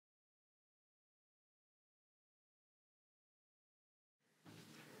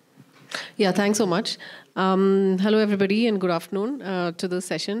Yeah, thanks so much. Hello, everybody, and good afternoon to this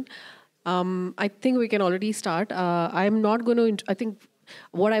session. I think we can already start. I'm not going to, I think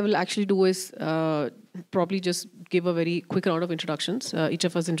what I will actually do is probably just give a very quick round of introductions. Each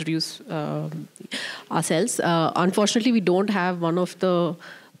of us introduce ourselves. Unfortunately, we don't have one of the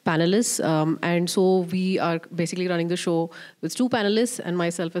panelists, and so we are basically running the show with two panelists and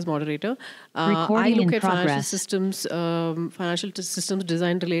myself as moderator. I look at financial systems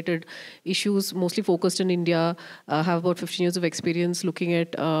design related issues, mostly focused in India. Have about 15 years of experience looking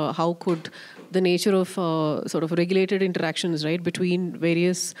at how could the nature of sort of regulated interactions, right, between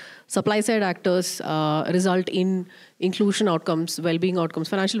various supply side actors result in inclusion outcomes, well-being outcomes,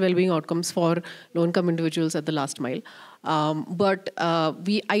 financial well-being outcomes for low-income individuals at the last mile.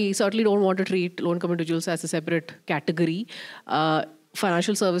 I certainly don't want to treat low-income individuals as a separate category.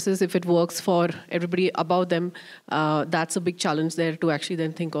 Financial services, if it works for everybody above them, that's a big challenge there to actually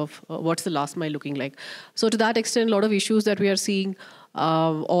then think of what's the last mile looking like. So to that extent, a lot of issues that we are seeing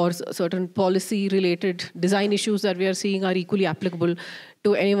or certain policy-related design issues that we are seeing are equally applicable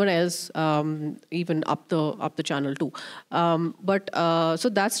to anyone else, even up the channel too. So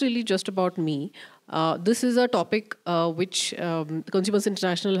that's really just about me. This is a topic which Consumers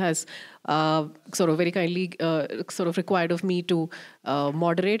International has sort of very kindly sort of required of me to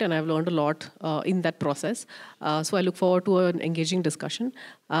moderate, and I've learned a lot in that process. So I look forward to an engaging discussion.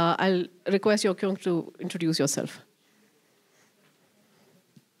 I'll request Yeok-Kyung to introduce yourself.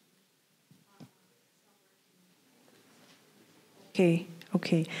 Okay.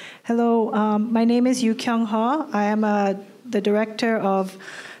 Hello, my name is Yoo-Kyung Ha. I am the Director of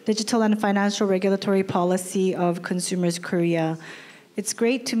Digital and Financial Regulatory Policy of Consumers Korea. It's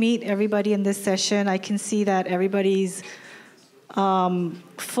great to meet everybody in this session. I can see that everybody's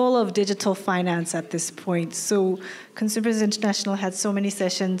full of digital finance at this point. So Consumers International had so many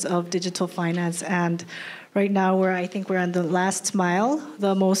sessions of digital finance, and right now I think we're on the last mile,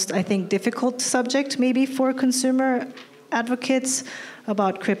 the most, I think, difficult subject maybe for consumer advocates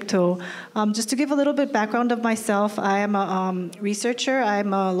about crypto. Just to give a little bit background of myself, I am a researcher,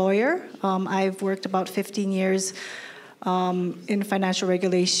 I'm a lawyer. I've worked about 15 years in financial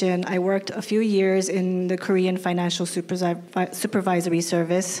regulation. I worked a few years in the Korean Financial Supervisory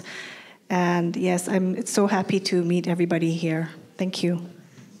Service. And yes, I'm so happy to meet everybody here. Thank you.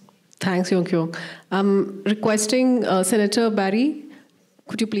 Thanks, Yeok-Kyung. I'm requesting Senator Barry,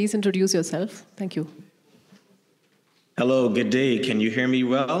 could you please introduce yourself? Thank you. Hello, good day. Can you hear me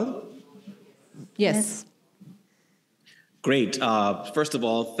well? Yes. Great. First of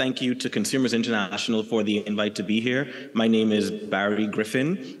all, thank you to Consumers International for the invite to be here. My name is Barry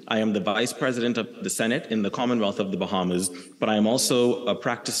Griffin. I am the Vice President of the Senate in the Commonwealth of the Bahamas, but I am also a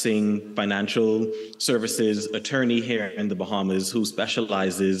practicing financial services attorney here in the Bahamas who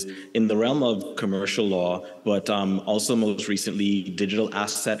specializes in the realm of commercial law, but also most recently digital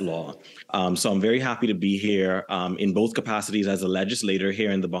asset law. So I'm very happy to be here in both capacities as a legislator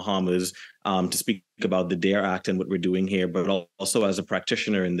here in the Bahamas to speak about the DARE Act and what we're doing here, but also as a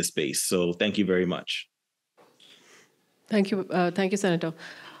practitioner in the space. So thank you very much. Thank you, Senator.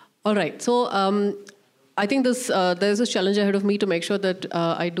 All right, so I think there's a challenge ahead of me to make sure that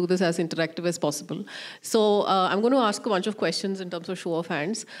I do this as interactive as possible. So I'm going to ask a bunch of questions in terms of show of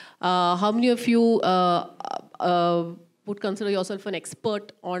hands. How many of you would consider yourself an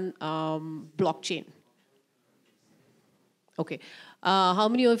expert on blockchain? Okay. How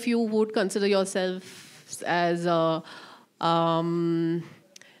many of you would consider yourselves as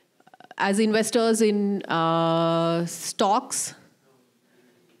investors in stocks?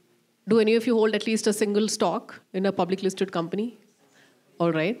 Do any of you hold at least a single stock in a public listed company?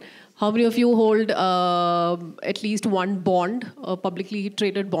 All right. How many of you hold at least one bond, a publicly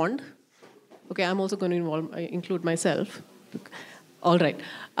traded bond? Okay, I'm also going to include myself. All right.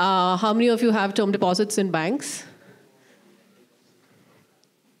 How many of you have term deposits in banks?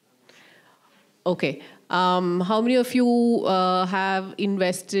 Okay. How many of you have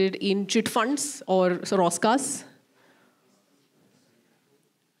invested in chit funds or Roscas?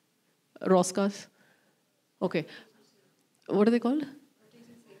 Roscas? Okay. What are they called?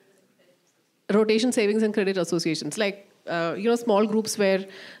 Rotation savings and credit associations. Like, small groups where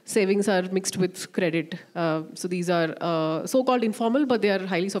savings are mixed with credit. So these are so-called informal, but they are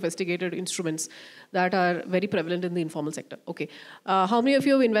highly sophisticated instruments that are very prevalent in the informal sector. Okay. How many of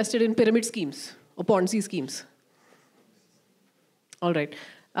you have invested in pyramid schemes or Ponzi schemes? All right.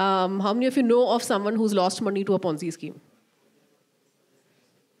 How many of you know of someone who's lost money to a Ponzi scheme?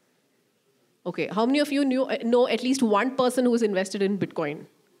 Okay. How many of you know at least one person who's invested in Bitcoin?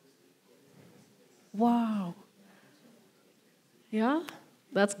 Wow. Yeah?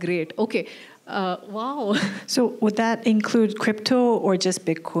 That's great. Okay. Wow. So would that include crypto or just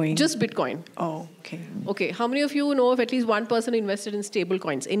Bitcoin? Just Bitcoin. Oh, okay. Okay. How many of you know of at least one person invested in stable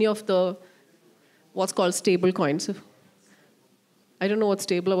coins? Any of the what's called stable coins? I don't know what's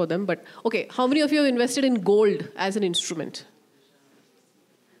stable about them, but okay. How many of you have invested in gold as an instrument?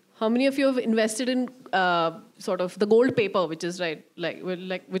 How many of you have invested in sort of the gold paper, which is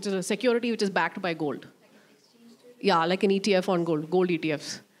which is a security which is backed by gold? Yeah, like an ETF on gold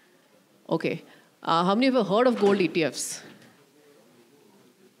ETFs. Okay. How many of you have heard of gold ETFs?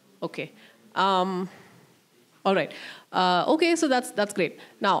 Okay. All right. Okay, so that's great.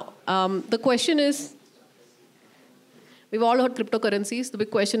 Now, the question is, we've all heard cryptocurrencies. The big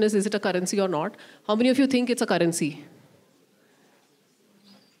question is it a currency or not? How many of you think it's a currency?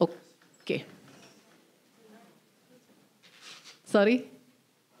 Okay. Sorry?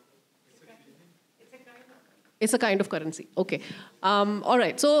 It's a kind of currency. Okay. All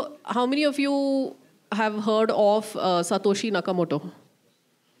right. So how many of you have heard of Satoshi Nakamoto?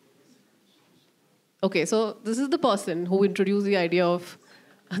 Okay. So this is the person who introduced the idea of...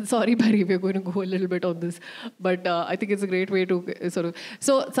 Sorry, Barry, we're going to go a little bit on this. But I think it's a great way to sort of...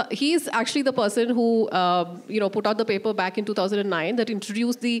 So he's actually the person who put out the paper back in 2009 that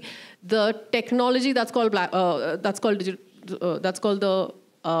introduced the technology that's called the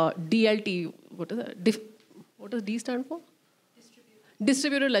DLT. What is that? What does D stand for?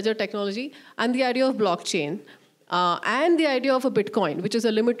 Distributed ledger technology, and the idea of blockchain, and the idea of a Bitcoin, which is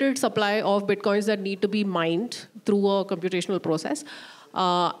a limited supply of Bitcoins that need to be mined through a computational process.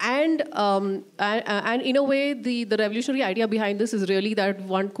 And in a way, the revolutionary idea behind this is really that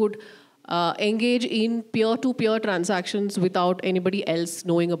one could engage in peer-to-peer transactions without anybody else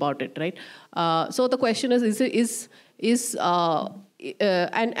knowing about it, right? So the question is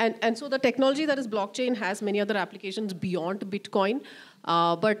and so the technology that is blockchain has many other applications beyond Bitcoin,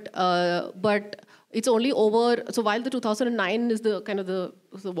 but it's only over. So while the 2009 is the kind of the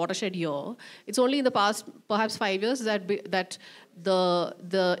watershed year, it's only in the past perhaps 5 years that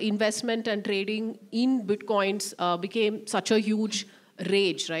the investment and trading in Bitcoins became such a huge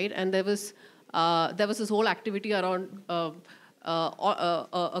rage, right? And there was this whole activity around a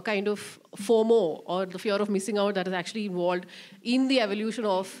kind of FOMO, or the fear of missing out, that is actually involved in the evolution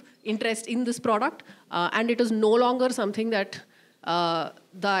of interest in this product, and it is no longer something that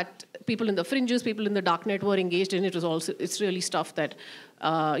people in the fringes, people in the darknet were engaged in. It's really stuff that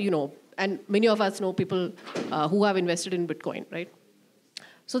and many of us know people who have invested in Bitcoin, right?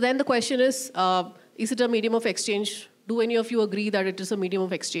 So then the question is it a medium of exchange? Do any of you agree that it is a medium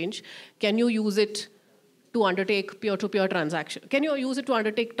of exchange? Can you use it to undertake peer-to-peer transaction? Can you use it to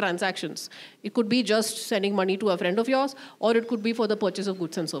undertake transactions? It could be just sending money to a friend of yours, or it could be for the purchase of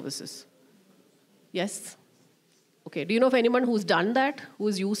goods and services. Yes? Okay. Do you know of anyone who's done that,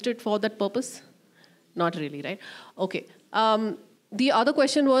 who's used it for that purpose? Not really, right? Okay. The other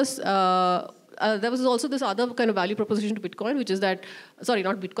question was, there was also this other kind of value proposition to Bitcoin, which is that, sorry,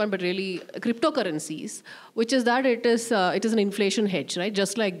 not Bitcoin, but really cryptocurrencies, which is that it is an inflation hedge, right?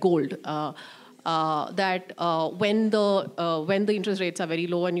 Just like gold. That when the interest rates are very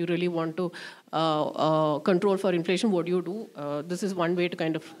low and you really want to control for inflation, what do you do? This is one way to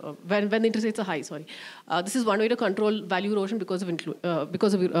kind of when the interest rates are high. Sorry, this is one way to control value erosion because of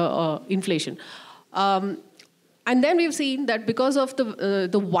inflation. And then we've seen that because of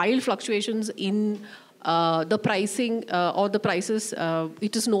the wild fluctuations in the pricing or the prices,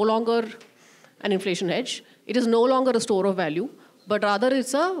 it is no longer an inflation hedge. It is no longer a store of value, but rather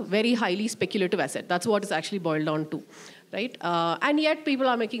it's a very highly speculative asset. That's what it's actually boiled down to, right? And yet people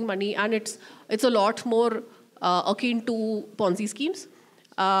are making money, and it's a lot more akin to Ponzi schemes.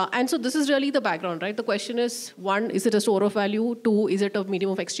 And so this is really the background, right? The question is, 1, is it a store of value? 2, is it a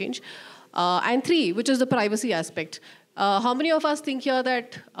medium of exchange? And 3, which is the privacy aspect. How many of us think here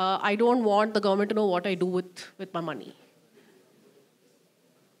that I don't want the government to know what I do with my money?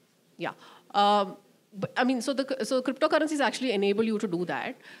 Yeah. But, I mean, so cryptocurrencies actually enable you to do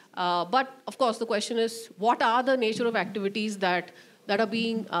that. But of course, the question is, what are the nature of activities that are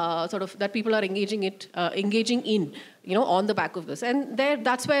being that people are engaging in, on the back of this? And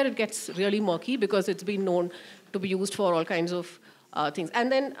that's where it gets really murky, because it's been known to be used for all kinds of things.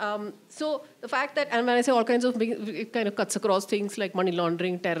 And then, so the fact that, and when I say all kinds of, it kind of cuts across things like money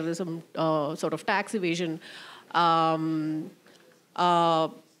laundering, terrorism, sort of tax evasion, and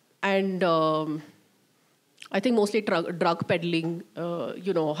I think mostly drug peddling,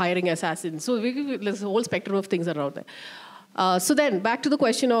 hiring assassins. So there's a whole spectrum of things around there. So then, back to the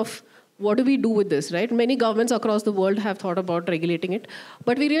question of what do we do with this, right? Many governments across the world have thought about regulating it,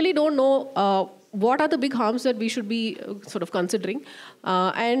 but we really don't know what are the big harms that we should be sort of considering?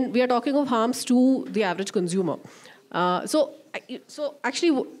 And we are talking of harms to the average consumer. So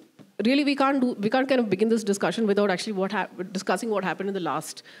actually, really, we can't kind of begin this discussion without actually discussing what happened in the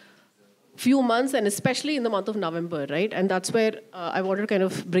last few months, and especially in the month of November, right? And that's where I wanted to kind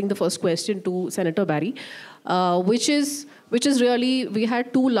of bring the first question to Senator Barry, which is really, we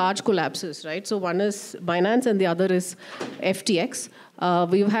had two large collapses, right? So one is Binance and the other is FTX.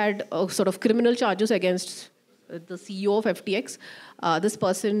 We've had sort of criminal charges against the CEO of FTX. This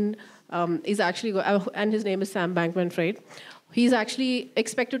person is actually, and his name is Sam Bankman-Fried. He's actually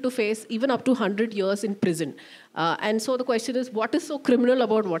expected to face even up to 100 years in prison. And so the question is, what is so criminal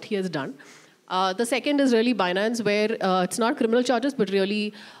about what he has done? The second is really Binance, where it's not criminal charges, but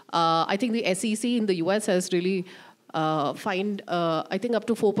really, I think the SEC in the US has really fined, I think, up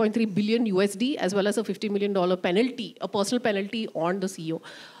to 4.3 billion USD, as well as a $50 million penalty, a personal penalty on the CEO.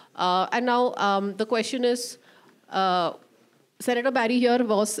 And now the question is, Senator Barry here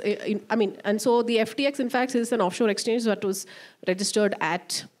was, and so the FTX, in fact, is an offshore exchange that was registered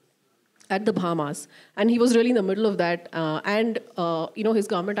at the Bahamas. And he was really in the middle of that. His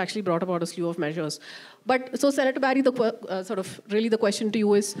government actually brought about a slew of measures. But so, Senator Barry, the question to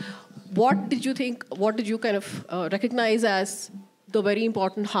you is, what did you kind of recognize as the very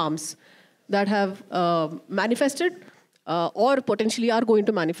important harms that have manifested or potentially are going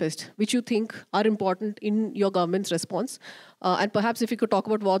to manifest, which you think are important in your government's response? And perhaps if you could talk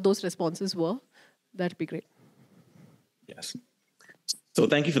about what those responses were, that'd be great. Yes. So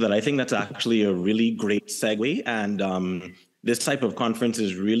thank you for that. I think that's actually a really great segue. And this type of conference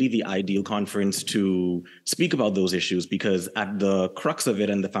is really the ideal conference to speak about those issues, because at the crux of it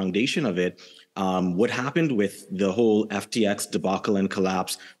and the foundation of it, what happened with the whole FTX debacle and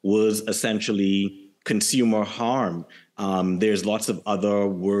collapse was essentially consumer harm. There's lots of other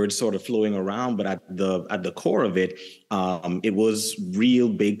words sort of flowing around, but at the core of it, it was real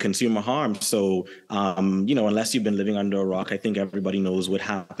big consumer harm. So, unless you've been living under a rock, I think everybody knows what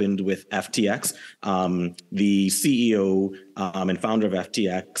happened with FTX. The CEO and founder of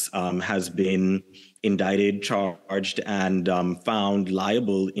FTX has been indicted, charged, and found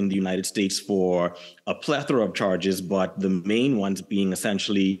liable in the United States for a plethora of charges, but the main ones being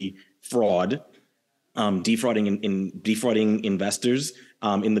essentially fraud. Defrauding investors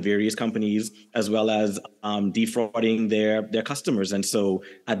in the various companies, as well as defrauding their customers. And so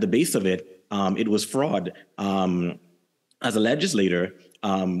at the base of it, it was fraud. As a legislator,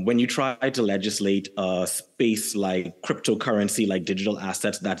 when you try to legislate a space like cryptocurrency, like digital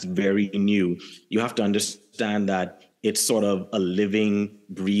assets, that's very new. You have to understand that it's sort of a living,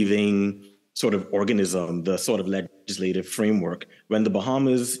 breathing sort of organism, the sort of legislative framework. When the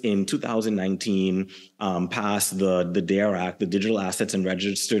Bahamas in 2019 passed the DARE Act, the Digital Assets and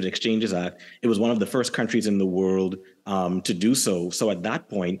Registered Exchanges Act, it was one of the first countries in the world to do so. So at that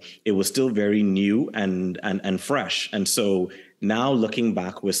point, it was still very new and fresh. And so now looking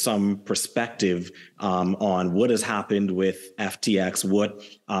back with some perspective on what has happened with FTX, what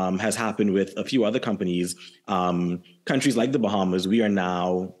has happened with a few other companies, countries like the Bahamas, we are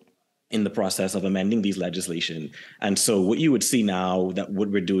now in the process of amending these legislation. And so what you would see now that what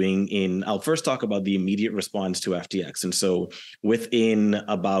we're doing I'll first talk about the immediate response to FTX. And so within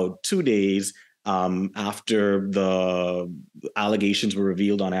about 2 days after the allegations were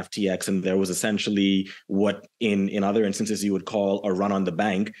revealed on FTX, and there was essentially what in other instances you would call a run on the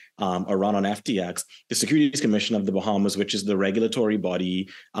bank, a run on FTX, the Securities Commission of the Bahamas, which is the regulatory body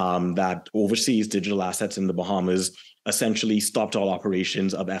that oversees digital assets in the Bahamas, essentially stopped all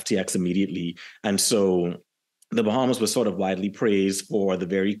operations of FTX immediately. And so the Bahamas was sort of widely praised for the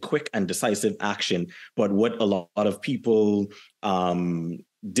very quick and decisive action. But what a lot of people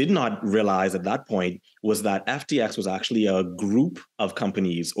did not realize at that point was that FTX was actually a group of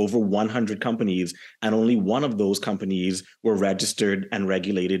companies, over 100 companies, and only one of those companies were registered and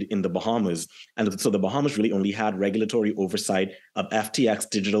regulated in the Bahamas. And so the Bahamas really only had regulatory oversight of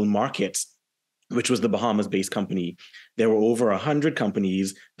FTX Digital Markets, which was the Bahamas-based company. There were over 100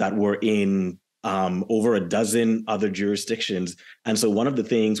 companies that were in over a dozen other jurisdictions. And so one of the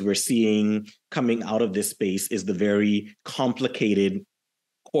things we're seeing coming out of this space is the very complicated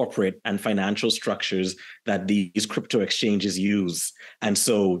corporate and financial structures that these crypto exchanges use. And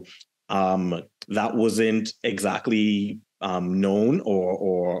so that wasn't exactly known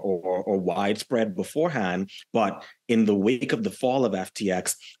or widespread beforehand, but in the wake of the fall of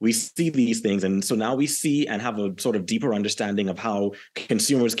FTX, we see these things. And so now we see and have a sort of deeper understanding of how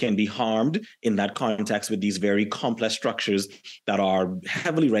consumers can be harmed in that context with these very complex structures that are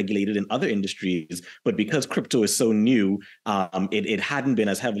heavily regulated in other industries. But because crypto is so new, it hadn't been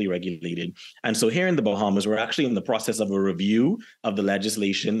as heavily regulated. And so here in the Bahamas, we're actually in the process of a review of the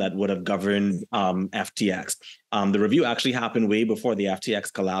legislation that would have governed FTX. The review actually happened way before the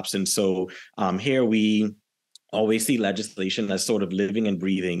FTX collapse. And so here we always see legislation as sort of living and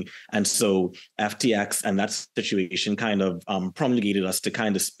breathing. And so FTX and that situation kind of promulgated us to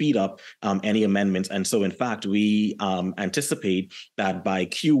kind of speed up any amendments. And so in fact, we anticipate that by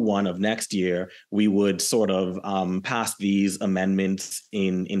Q1 of next year, we would sort of pass these amendments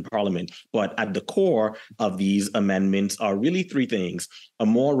in Parliament. But at the core of these amendments are really three things: a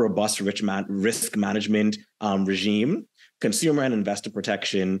more robust risk management regime, consumer and investor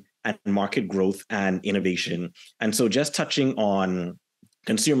protection, and market growth and innovation. And so just touching on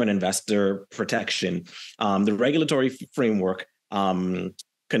consumer and investor protection, the regulatory framework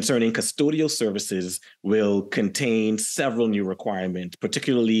concerning custodial services will contain several new requirements,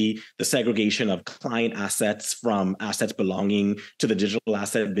 particularly the segregation of client assets from assets belonging to the digital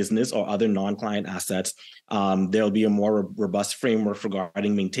asset business or other non-client assets. There'll be a more robust framework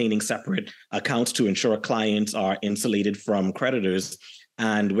regarding maintaining separate accounts to ensure clients are insulated from creditors.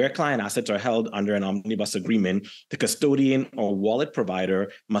 And where client assets are held under an omnibus agreement, the custodian or wallet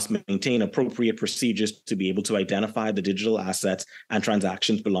provider must maintain appropriate procedures to be able to identify the digital assets and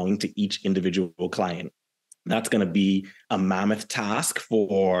transactions belonging to each individual client. That's going to be a mammoth task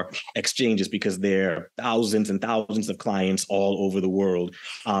for exchanges because there are thousands and thousands of clients all over the world.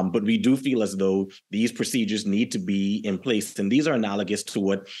 But we do feel as though these procedures need to be in place. And these are analogous to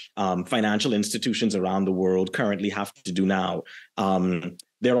what financial institutions around the world currently have to do now.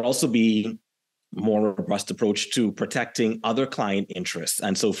 There will also be more robust approach to protecting other client interests.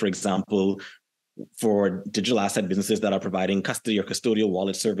 And so, for example, for digital asset businesses that are providing custody or custodial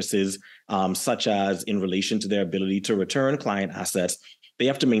wallet services, such as in relation to their ability to return client assets, they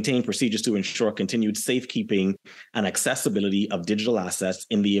have to maintain procedures to ensure continued safekeeping and accessibility of digital assets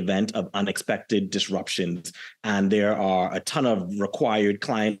in the event of unexpected disruptions. And there are a ton of required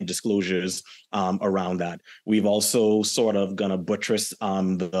client disclosures around that. We've also sort of gonna buttress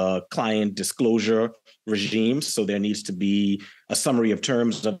the client disclosure regimes. So there needs to be a summary of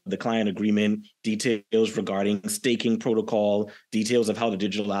terms of the client agreement, details regarding staking protocol, details of how the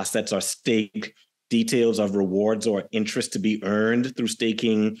digital assets are staked, details of rewards or interest to be earned through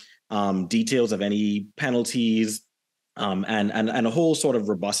staking, details of any penalties, and a whole sort of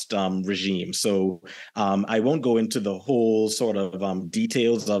robust regime. So I won't go into the whole sort of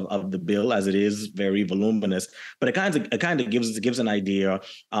details of the bill, as it is very voluminous, but it kind of gives an idea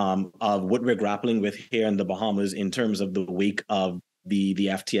of what we're grappling with here in the Bahamas in terms of the wake of the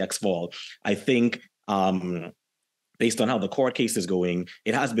FTX fall. I think based on how the court case is going,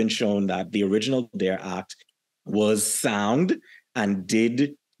 it has been shown that the original DARE Act was sound and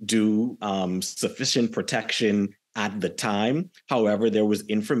did do sufficient protection at the time. However, there was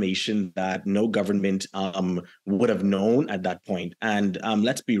information that no government would have known at that point. And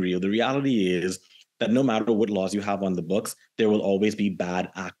let's be real, the reality is that no matter what laws you have on the books, there will always be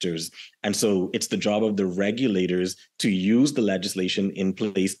bad actors. And so it's the job of the regulators to use the legislation in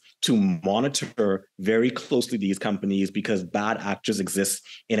place to monitor very closely these companies, because bad actors exist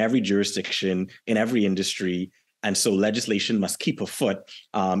in every jurisdiction, in every industry. And so legislation must keep afoot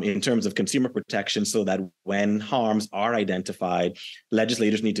in terms of consumer protection so that when harms are identified,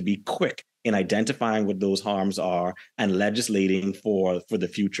 legislators need to be quick in identifying what those harms are and legislating for the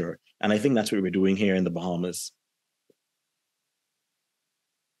future. And I think that's what we're doing here in the Bahamas.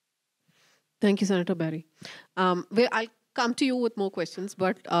 Thank you, Senator Barry. I'll come to you with more questions,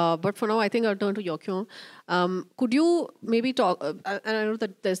 but for now, I think I'll turn to Yokyo. Could you maybe talk, and I know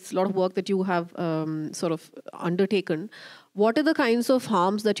that there's a lot of work that you have sort of undertaken. What are the kinds of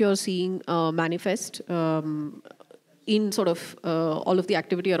harms that you're seeing manifest in sort of all of the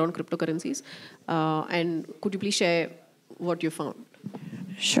activity around cryptocurrencies? And could you please share what you found?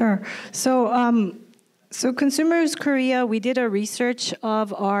 Sure. So Consumers Korea, we did a research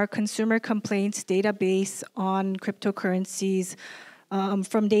of our consumer complaints database on cryptocurrencies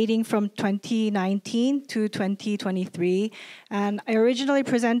from dating from 2019 to 2023. And I originally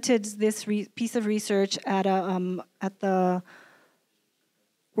presented this piece of research at the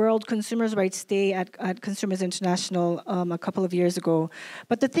World Consumers' Rights Day at Consumers International a couple of years ago.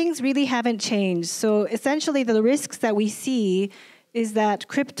 But the things really haven't changed. So essentially the risks that we see is that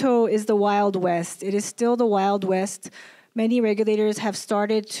crypto is the Wild West. It is still the Wild West. Many regulators have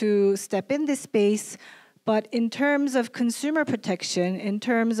started to step in this space, But in terms of consumer protection, in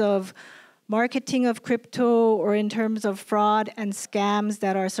terms of marketing of crypto, or in terms of fraud and scams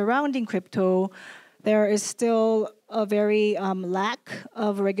that are surrounding crypto, there is still a very lack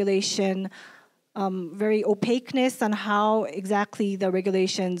of regulation, very opaqueness on how exactly the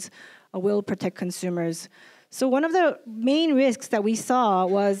regulations will protect consumers. So one of the main risks that we saw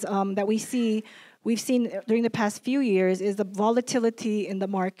was we've seen during the past few years is the volatility in the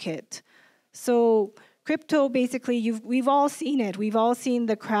market. So crypto, basically, we've all seen it. We've all seen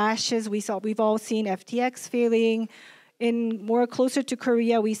the crashes. We've all seen FTX failing. In more closer to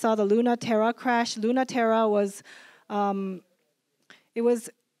Korea, we saw the Luna Terra crash. Luna Terra was, it was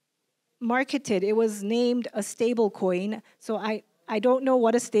marketed. It was named a stable coin. So I don't know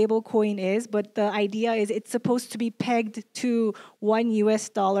what a stable coin is, but the idea is it's supposed to be pegged to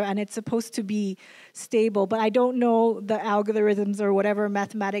 $1 and it's supposed to be stable. But I don't know the algorithms or whatever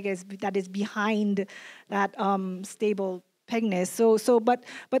mathematics that is behind that stable pegness.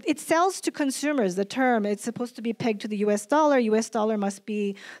 But it sells to consumers. The term, it's supposed to be pegged to the US dollar. US dollar must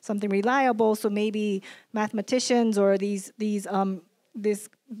be something reliable. So maybe mathematicians or these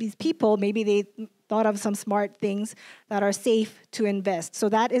people, maybe they thought of some smart things that are safe to invest. So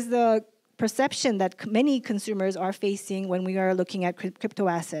that is the perception that many consumers are facing when we are looking at crypto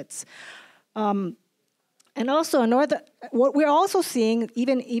assets. And also, what we're also seeing,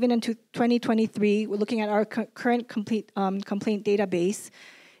 even into 2023, we're looking at our current complaint database,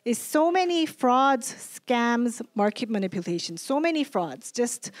 is so many frauds, scams, market manipulations, so many frauds.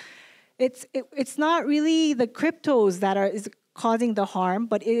 Just it's not really the cryptos that is causing the harm,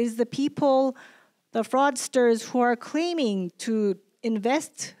 but it is the people, the fraudsters who are claiming to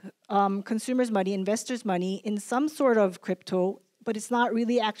invest consumers' money, investors' money in some sort of crypto, but it's not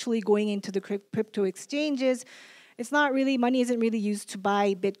really actually going into the crypto exchanges. It's not really, money isn't really used to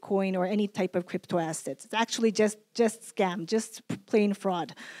buy Bitcoin or any type of crypto assets. It's actually just scam, just plain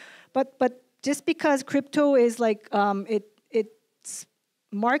fraud. But just because crypto is like, it's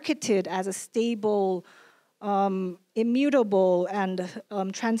marketed as a stable, immutable and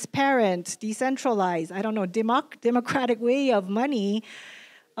transparent, decentralized, I don't know, democratic way of money,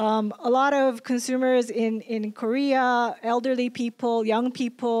 a lot of consumers in Korea, elderly people, young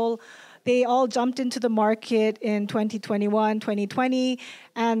people, they all jumped into the market in 2021, 2020,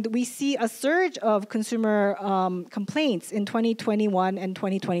 and we see a surge of consumer complaints in 2021 and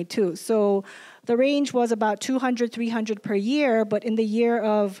 2022. So the range was about 200, 300 per year, but in the year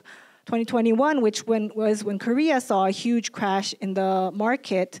of 2021, was when Korea saw a huge crash in the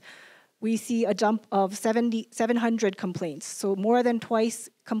market, we see a jump of 700 complaints. So more than twice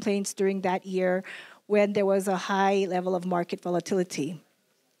complaints during that year when there was a high level of market volatility.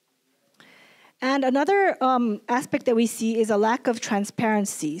 And another aspect that we see is a lack of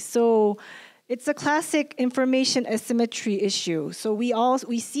transparency. So it's a classic information asymmetry issue. So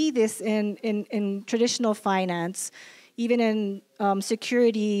we see this in traditional finance, even in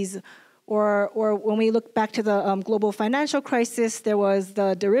securities, or when we look back to the global financial crisis, there was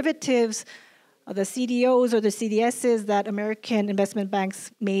the derivatives, the CDOs or the CDSs that American investment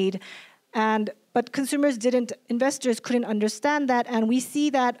banks made, but investors couldn't understand that, and we see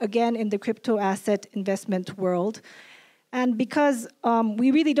that again in the crypto asset investment world. And because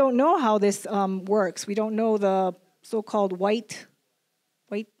we really don't know how this works, we don't know the so-called white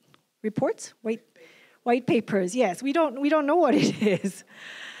reports, white papers. Yes, we don't know what it is.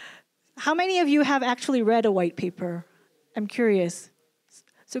 How many of you have actually read a white paper? I'm curious.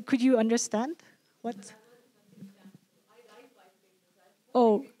 So could you understand what?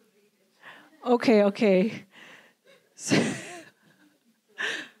 Oh, okay. Okay,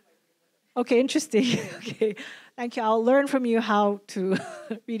 interesting. Okay, thank you. I'll learn from you how to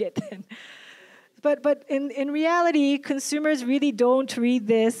read it then. But in reality, consumers really don't read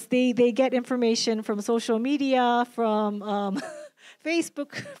this. They get information from social media, from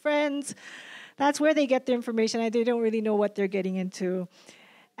Facebook friends. That's where they get their information, and they don't really know what they're getting into.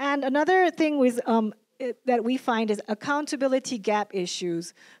 And another thing that we find is accountability gap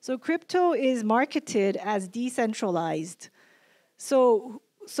issues. So crypto is marketed as decentralized.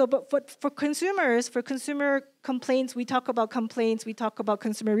 But for consumers, for consumer complaints, we talk about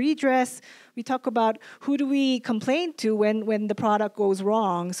consumer redress, we talk about who do we complain to when the product goes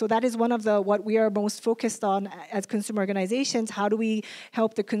wrong. So that is one of what we are most focused on as consumer organizations. How do we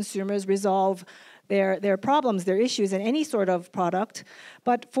help the consumers resolve their problems, their issues in any sort of product?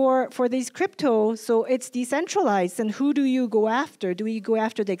 But for these crypto, so it's decentralized, and who do you go after? Do we go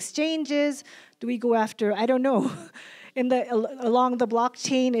after the exchanges? Do we go after, I don't know. Along the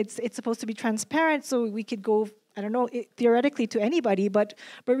blockchain, it's supposed to be transparent, so we could go, I don't know, theoretically to anybody, but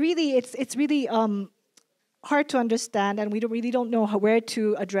really it's really hard to understand, and we really don't know where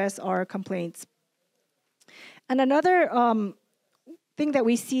to address our complaints. And another thing that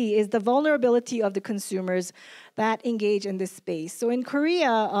we see is the vulnerability of the consumers that engage in this space. So in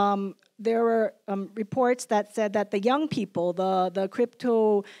Korea, there were reports that said that the young people, the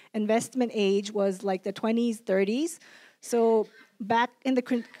crypto investment age was like the 20s, 30s. So back in the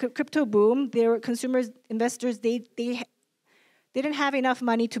crypto boom, there were investors, they didn't have enough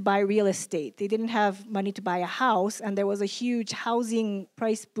money to buy real estate. They didn't have money to buy a house, and there was a huge housing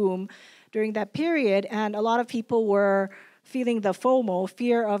price boom during that period, and a lot of people were feeling the FOMO,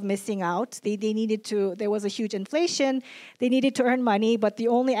 fear of missing out. They needed to, there was a huge inflation, they needed to earn money, but the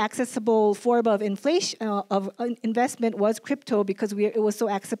only accessible form of investment was crypto because it was so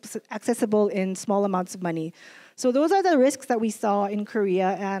accessible in small amounts of money. So those are the risks that we saw in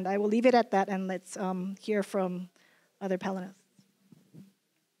Korea, and I will leave it at that, and let's hear from other panelists.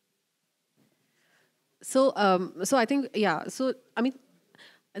 So I think, yeah, so I mean,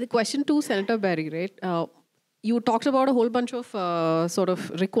 the question to Senator Barry, right? You talked about a whole bunch of sort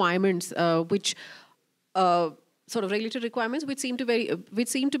of requirements, which sort of regulatory requirements, which seem to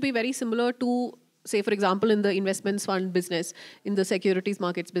be very similar to, say, for example, in the investments fund business, in the securities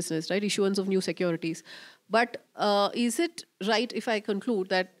markets business, right? Issuance of new securities. But is it right if I conclude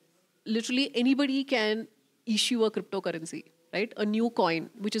that literally anybody can issue a cryptocurrency, right? A new coin,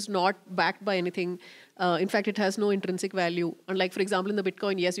 which is not backed by anything. In fact, it has no intrinsic value. Unlike, for example, in the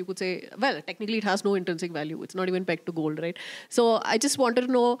Bitcoin, yes, you could say, well, technically it has no intrinsic value. It's not even pegged to gold, right? So I just wanted to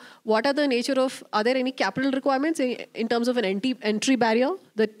know, what are the nature of, are there any capital requirements in terms of an entry barrier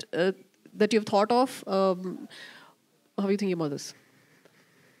that you've thought of? How are you thinking about this?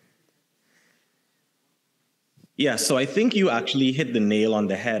 Yeah, so I think you actually hit the nail on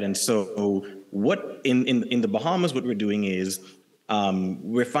the head. And so what in the Bahamas, what we're doing is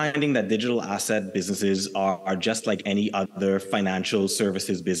we're finding that digital asset businesses are just like any other financial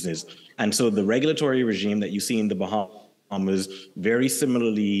services business. And so the regulatory regime that you see in the Bahamas very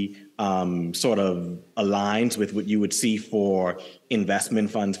similarly sort of aligns with what you would see for investment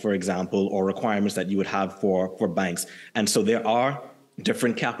funds, for example, or requirements that you would have for banks. And so there are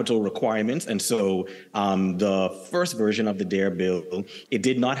different capital requirements. And so the first version of the DARE bill, it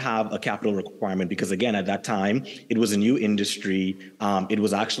did not have a capital requirement because, again, at that time, it was a new industry. It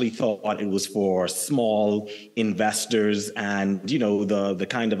was actually thought it was for small investors and, you know, the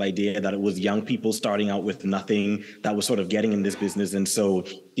kind of idea that it was young people starting out with nothing that was sort of getting in this business. And so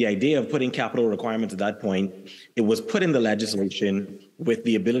the idea of putting capital requirements at that point, it was put in the legislation with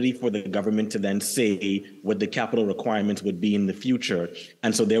the ability for the government to then say what the capital requirements would be in the future.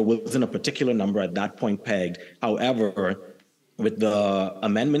 And so there wasn't a particular number at that point pegged. However, with the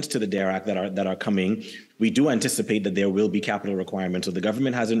amendments to the DARE Act that are coming, we do anticipate that there will be capital requirements. So the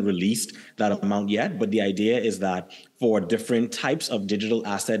government hasn't released that amount yet, but the idea is that for different types of digital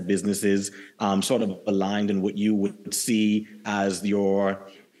asset businesses, sort of aligned in what you would see as your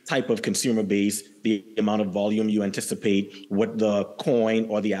type of consumer base, the amount of volume you anticipate, what the coin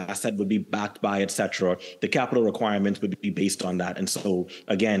or the asset would be backed by, et cetera, the capital requirements would be based on that. And so,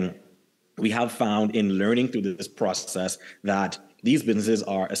 again, we have found in learning through this process that these businesses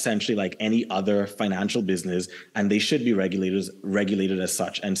are essentially like any other financial business, and they should be regulated as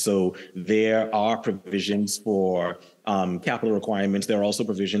such. And so there are provisions for capital requirements. There are also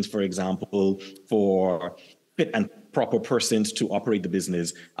provisions, for example, for fit and proper persons to operate the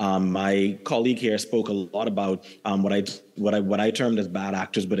business. My colleague here spoke a lot about what I termed as bad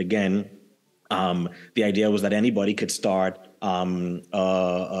actors, but again, the idea was that anybody could start a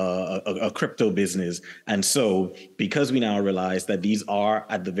crypto business. And so because we now realize that these are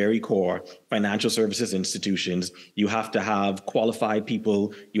at the very core financial services institutions, you have to have qualified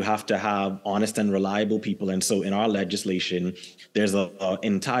people, you have to have honest and reliable people. And so in our legislation, there's an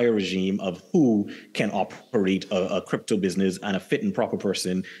entire regime of who can operate a crypto business and a fit and proper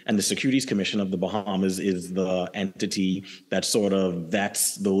person. And the Securities Commission of the Bahamas is the entity that sort of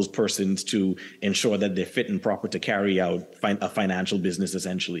vets those persons to ensure that they're fit and proper to carry out a financial business,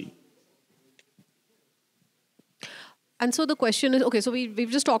 essentially. And so the question is, okay, so we've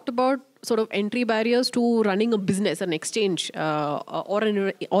just talked about sort of entry barriers to running a business, an exchange, or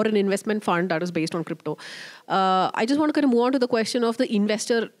an investment fund that is based on crypto. I just want to kind of move on to the question of the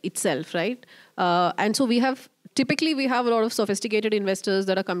investor itself, right? And so we have typically we have a lot of sophisticated investors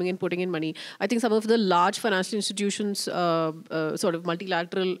that are coming in, putting in money. I think some of the large financial institutions, sort of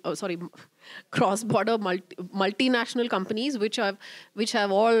cross-border multinational companies, which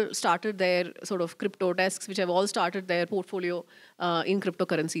have all started their sort of crypto desks, which have all started their portfolio in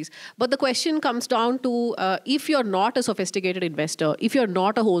cryptocurrencies. But the question comes down to if you're not a sophisticated investor, if you're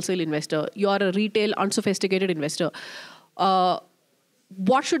not a wholesale investor, you are a retail, unsophisticated investor.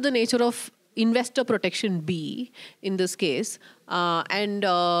 What should the nature of investor protection be in this case? So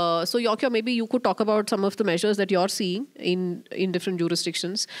Yokya, maybe you could talk about some of the measures that you're seeing in different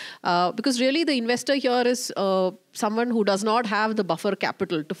jurisdictions. Because really the investor here is someone who does not have the buffer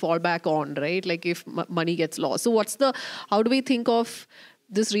capital to fall back on, right? Like if money gets lost. So how do we think of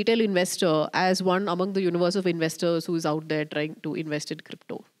this retail investor as one among the universe of investors who is out there trying to invest in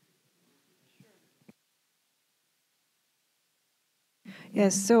crypto?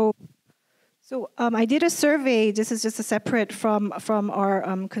 Yes, so I did a survey. This is just a separate from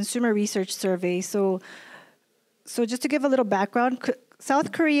our consumer research survey. So just to give a little background,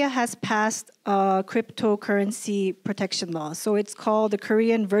 South Korea has passed a cryptocurrency protection law. So it's called the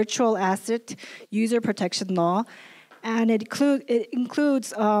Korean Virtual Asset User Protection Law, and it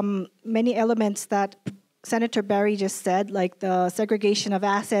includes many elements that Senator Barry just said, like the segregation of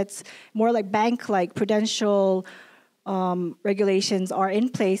assets, more like bank-like prudential regulations are in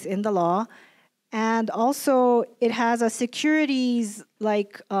place in the law. And also, it has a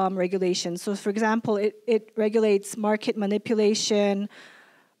securities-like regulation. So, for example, it regulates market manipulation,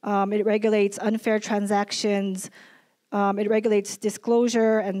 it regulates unfair transactions, it regulates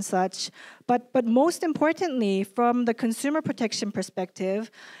disclosure and such. But most importantly, from the consumer protection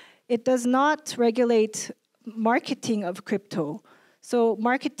perspective, it does not regulate marketing of crypto. So,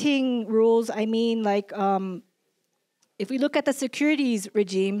 marketing rules, I mean, like, if we look at the securities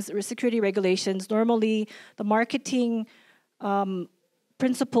regimes or security regulations, normally the marketing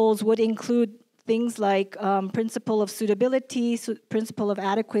principles would include things like principle of suitability, principle of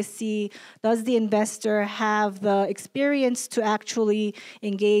adequacy. Does the investor have the experience to actually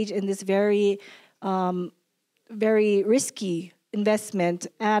engage in this very, very risky investment?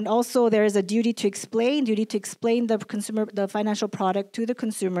 And also there is a duty to explain the financial product to the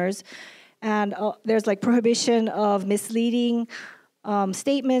consumers. And there's like prohibition of misleading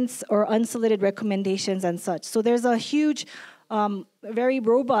statements or unsolicited recommendations and such. So there's a huge, very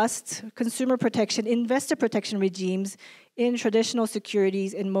robust consumer protection, investor protection regimes in traditional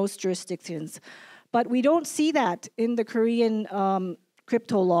securities in most jurisdictions. But we don't see that in the Korean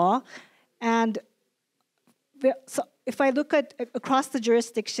crypto law. And so if I look at across the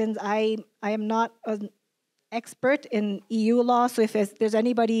jurisdictions, I am not an expert in EU law, so if there's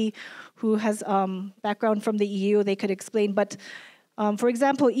anybody who has background from the EU, they could explain. But for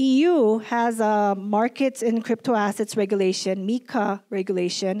example, EU has a markets in crypto assets regulation, MiCA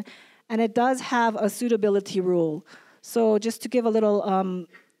regulation, and it does have a suitability rule. So just to give a little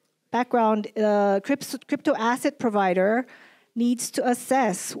background, crypto asset provider needs to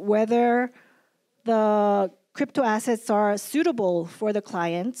assess whether the crypto assets are suitable for the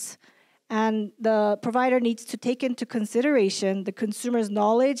clients, and the provider needs to take into consideration the consumer's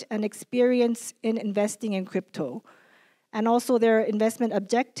knowledge and experience in investing in crypto, and also their investment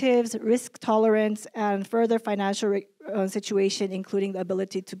objectives, risk tolerance, and further financial situation, including the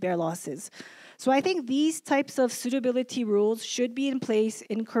ability to bear losses. So I think these types of suitability rules should be in place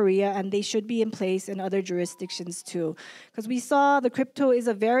in Korea, and they should be in place in other jurisdictions too. Because we saw the crypto is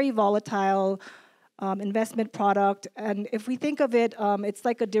a very volatile investment product, and if we think of it, it's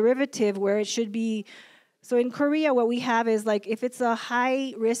like a derivative where it should be. So in Korea, what we have is like if it's a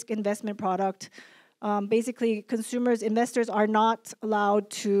high-risk investment product, basically investors are not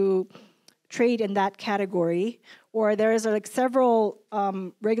allowed to trade in that category, or there is like several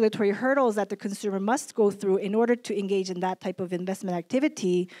regulatory hurdles that the consumer must go through in order to engage in that type of investment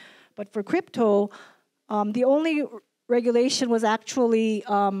activity. But for crypto, the only regulation was actually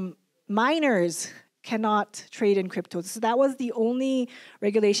minors cannot trade in crypto. So that was the only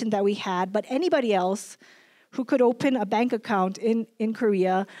regulation that we had. But anybody else who could open a bank account in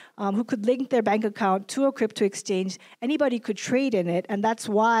Korea, who could link their bank account to a crypto exchange, anybody could trade in it. And that's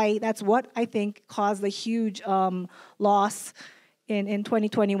what I think caused the huge loss in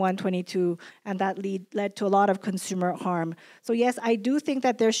 2021-22, and that led to a lot of consumer harm. So yes, I do think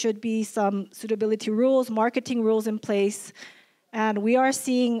that there should be some suitability rules, marketing rules in place, and we are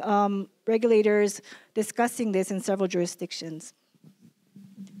seeing regulators discussing this in several jurisdictions.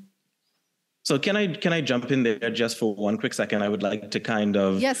 So can I jump in there just for one quick second? I would like to kind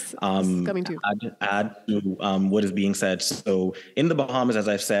of Yes, coming to you. add to what is being said. So in the Bahamas, as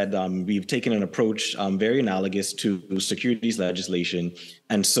I've said, we've taken an approach very analogous to securities legislation.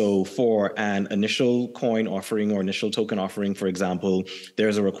 And so for an initial coin offering or initial token offering, for example,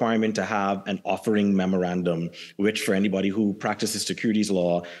 there's a requirement to have an offering memorandum, which for anybody who practices securities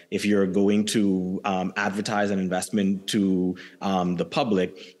law, if you're going to advertise an investment to the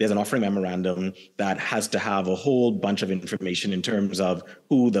public, there's an offering memorandum that has to have a whole bunch of information in terms of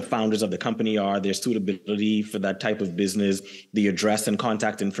who the founders of the company are, their suitability for that type of business, the address and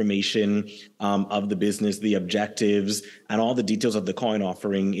contact information of the business, the objectives, and all the details of the coin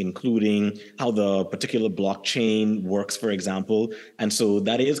offering, including how the particular blockchain works, for example. And so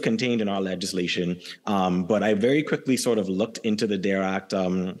that is contained in our legislation. But I very quickly sort of looked into the DARE Act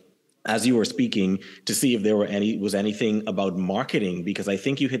as you were speaking to see if there was anything about marketing, because I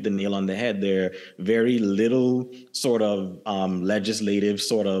think you hit the nail on the head there. Very little sort of legislative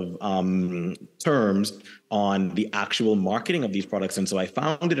sort of terms on the actual marketing of these products. And so I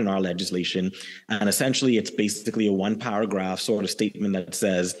found it in our legislation. And essentially, it's basically a one paragraph sort of statement that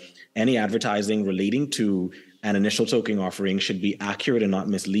says any advertising relating to an initial token offering should be accurate and not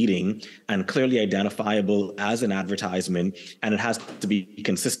misleading and clearly identifiable as an advertisement, and it has to be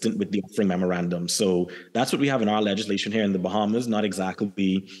consistent with the offering memorandum. So that's what we have in our legislation here in the Bahamas. Not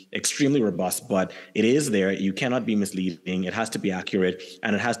exactly extremely robust, but it is there. You cannot be misleading. It has to be accurate,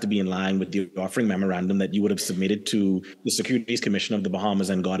 and it has to be in line with the offering memorandum that you would have submitted to the Securities Commission of the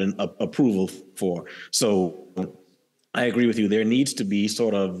Bahamas and gotten approval for. So I agree with you. There needs to be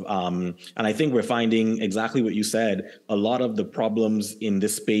sort of, and I think we're finding exactly what you said. A lot of the problems in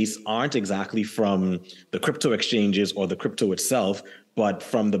this space aren't exactly from the crypto exchanges or the crypto itself, but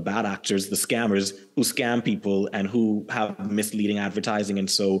from the bad actors, the scammers who scam people and who have misleading advertising. And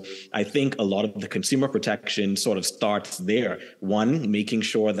so I think a lot of the consumer protection sort of starts there. One, making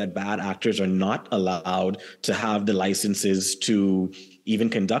sure that bad actors are not allowed to have the licenses to even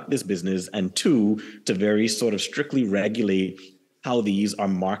conduct this business, and two, to very sort of strictly regulate how these are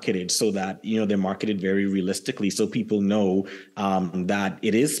marketed so that, they're marketed very realistically so people know that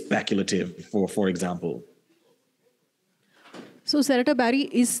it is speculative, for example. So, Senator Barry,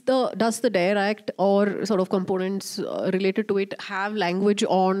 does the DARE Act or sort of components related to it have language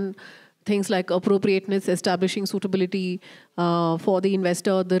on things like appropriateness, establishing suitability for the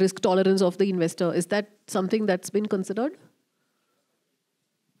investor, the risk tolerance of the investor? Is that something that's been considered?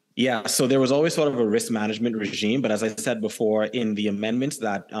 Yeah, so there was always sort of a risk management regime, but as I said before, in the amendments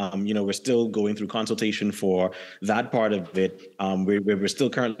that we're still going through consultation for that part of it. We're still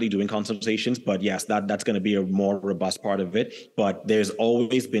currently doing consultations, but yes, that's going to be a more robust part of it. But there's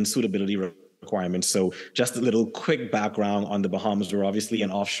always been suitability requirements. So just a little quick background on the Bahamas. We're obviously an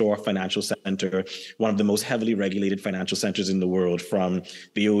offshore financial center, one of the most heavily regulated financial centers in the world, from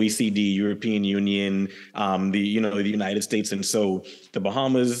the OECD, European Union, the United States. And so the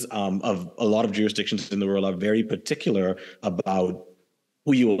Bahamas, of a lot of jurisdictions in the world, are very particular about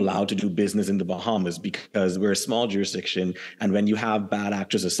who you allow to do business in the Bahamas, because we're a small jurisdiction. And when you have bad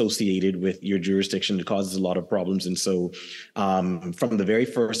actors associated with your jurisdiction, it causes a lot of problems. And so from the very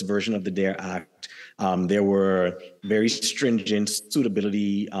first version of the DARE Act, there were very stringent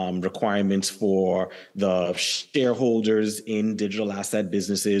suitability requirements for the shareholders in digital asset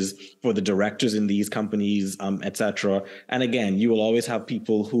businesses, for the directors in these companies, et cetera. And again, you will always have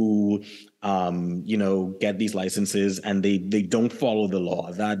people who get these licenses and they don't follow the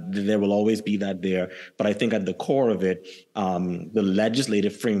law. That there will always be that there. But I think at the core of it, the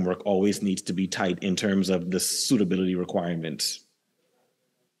legislative framework always needs to be tight in terms of the suitability requirements.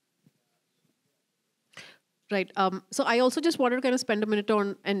 Right. So I also just wanted to kind of spend a minute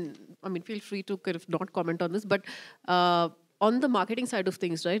on, and I mean, feel free to kind of not comment on this, but on the marketing side of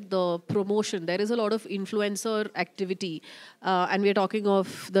things, right? The promotion, there is a lot of influencer activity. And we're talking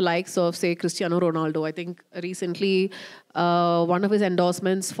of the likes of, say, Cristiano Ronaldo. I think recently one of his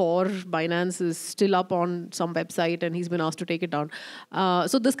endorsements for Binance is still up on some website and he's been asked to take it down.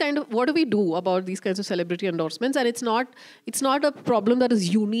 So this kind of, what do we do about these kinds of celebrity endorsements? And it's not a problem that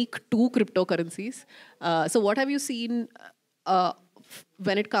is unique to cryptocurrencies. So what have you seen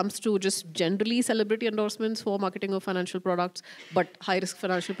when it comes to just generally celebrity endorsements for marketing of financial products, but high-risk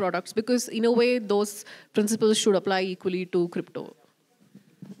financial products? Because in a way, those principles should apply equally to crypto.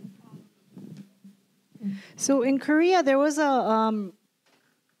 So in Korea, there's a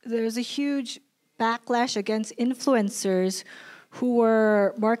huge backlash against influencers who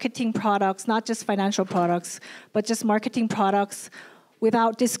were marketing products, not just financial products, but just marketing products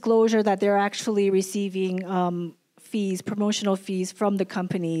without disclosure that they're actually receiving fees, promotional fees from the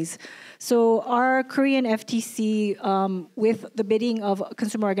companies. So our Korean FTC, with the bidding of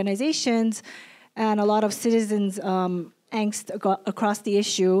consumer organizations and a lot of citizens' angst across the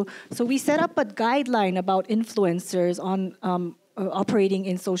issue, so we set up a guideline about influencers on operating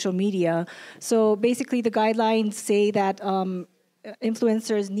in social media. So basically, the guidelines say that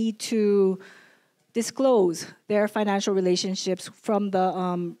influencers need to disclose their financial relationships from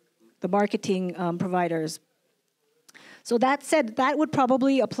the marketing providers. So that said, that would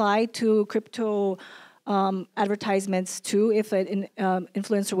probably apply to crypto advertisements too, if an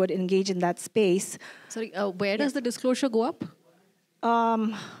influencer would engage in that space. Sorry, where does the disclosure go up?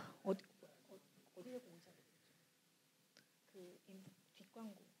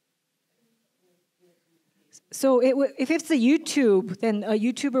 So if it's a YouTube, then a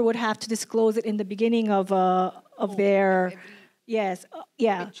YouTuber would have to disclose it in the beginning of their yes,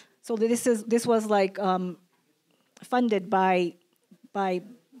 yeah. Page. So this was like funded by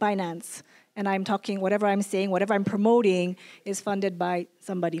Binance, and I'm talking whatever I'm saying, whatever I'm promoting is funded by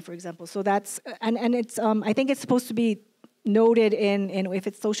somebody, for example. So that's and it's I think it's supposed to be noted in if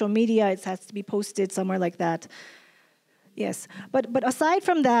it's social media, it has to be posted somewhere like that. Yes, but aside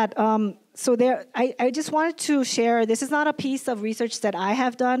from that, so there, I just wanted to share. This is not a piece of research that I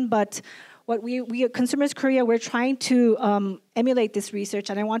have done, but what we at Consumers Korea, we're trying to emulate this research,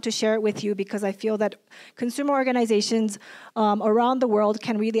 and I want to share it with you because I feel that consumer organizations around the world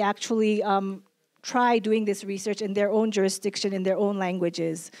can really actually try doing this research in their own jurisdiction, in their own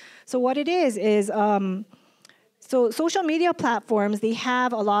languages. So what it is. So social media platforms, they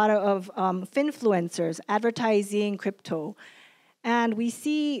have a lot of finfluencers advertising crypto. And we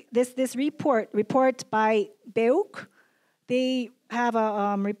see this report by Beuk. They have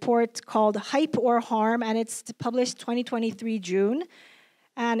a report called Hype or Harm, and it's published 2023 June.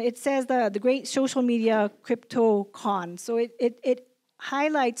 And it says the Great Social Media Crypto Con. So it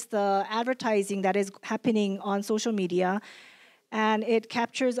highlights the advertising that is happening on social media, and it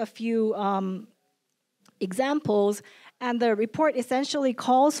captures a few examples, and the report essentially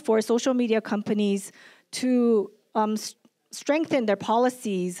calls for social media companies to strengthen their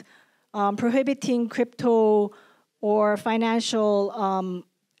policies prohibiting crypto or financial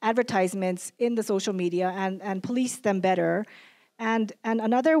advertisements in the social media and police them better. And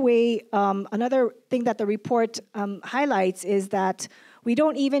another way, another thing that the report highlights is that we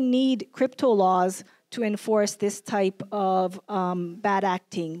don't even need crypto laws to enforce this type of bad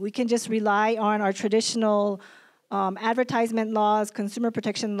acting. We can just rely on our traditional advertisement laws, consumer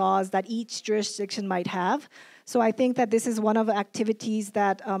protection laws that each jurisdiction might have. So I think that this is one of the activities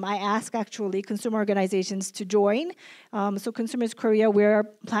that I ask actually consumer organizations to join. So Consumers Korea, we're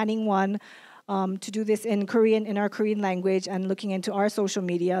planning one to do this in Korean, in our Korean language, and looking into our social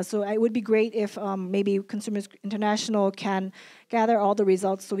media. So it would be great if maybe Consumers International can gather all the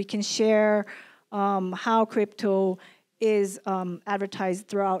results so we can share how crypto is advertised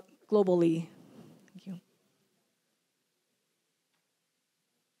throughout globally. Thank you.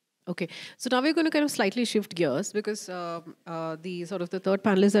 Okay, so now we're going to kind of slightly shift gears because the sort of the third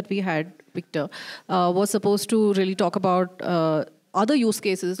panelist that we had, Victor, was supposed to really talk about other use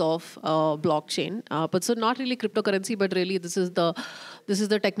cases of blockchain, but so not really cryptocurrency, but really this is the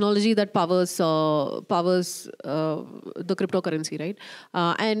technology that powers the cryptocurrency, right?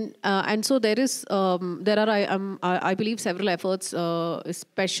 And so there are I believe several efforts,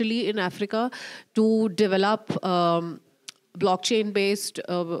 especially in Africa, to develop blockchain-based,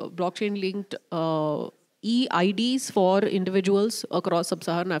 blockchain-linked e-IDs for individuals across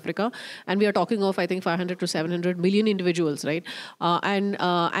sub-Saharan Africa, and we are talking of I think 500 to 700 million individuals, right? And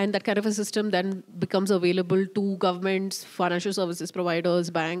that kind of a system then becomes available to governments, financial services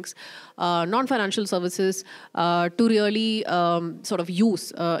providers, banks, non-financial services to really sort of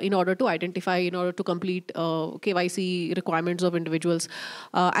use in order to identify, in order to complete KYC requirements of individuals.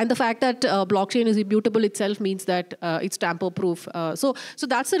 And the fact that blockchain is immutable itself means that it's tamper-proof. So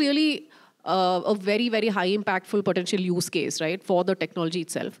that's a really a very, very high impactful potential use case, right, for the technology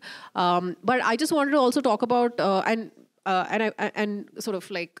itself. But I just wanted to also talk about, and sort of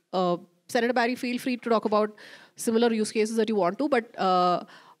like, Senator Barry, feel free to talk about similar use cases that you want to,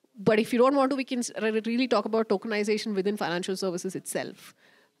 but if you don't want to, we can really talk about tokenization within financial services itself.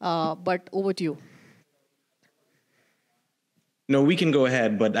 But over to you. No, we can go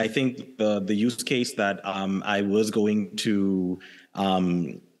ahead, but I think the use case that I was going to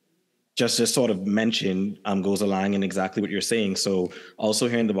just sort of mentioned goes along in exactly what you're saying. So also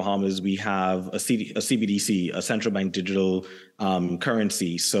here in the Bahamas, we have a CBDC, a central bank digital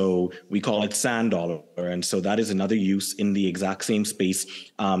currency. So we call it sand dollar. And so that is another use in the exact same space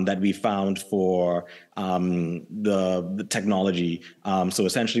that we found for the technology. So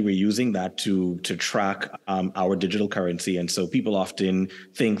essentially, we're using that to track our digital currency. And so people often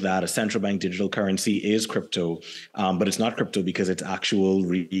think that a central bank digital currency is crypto, but it's not crypto because it's actual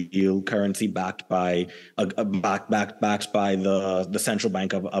real currency backed by backed by the central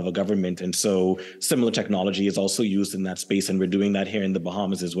bank of a government. And so similar technology is also used in that space, and we're doing that here in the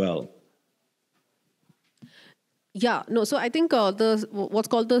Bahamas as well. Yeah, no. So I think the what's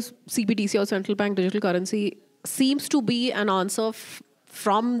called the CBDC or central bank digital currency seems to be an answer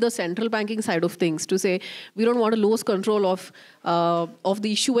from the central banking side of things to say we don't want to lose control of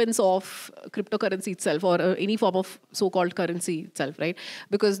the issuance of cryptocurrency itself or any form of so-called currency itself, right?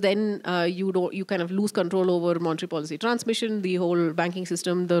 Because then you kind of lose control over monetary policy transmission, the whole banking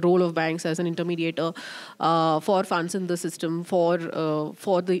system, the role of banks as an intermediator for funds in the system, for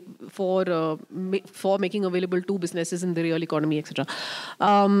making available to businesses in the real economy, etc.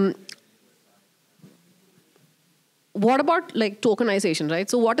 What about like tokenization, right?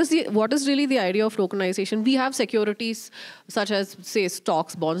 So what is really the idea of tokenization? We have securities such as, say,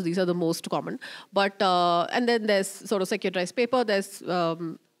 stocks, bonds. These are the most common. But and then there's sort of securitized paper. There's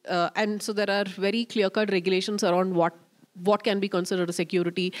and so there are very clear-cut regulations around what can be considered a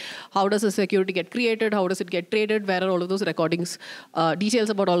security, how does a security get created, how does it get traded, where are all of those recordings, details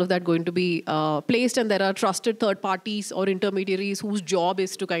about all of that going to be placed, and there are trusted third parties or intermediaries whose job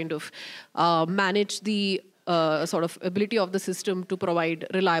is to kind of manage the sort of ability of the system to provide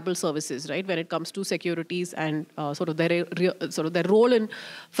reliable services, right? When it comes to securities and sort of their role in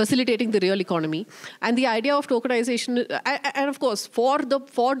facilitating the real economy. And the idea of tokenization, and of course, for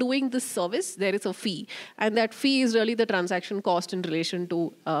doing this service, there is a fee, and that fee is really the transaction cost in relation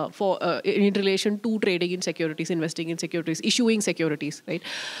to trading in securities, investing in securities, issuing securities, right?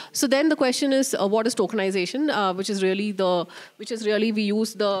 So then the question is, what is tokenization? Which is really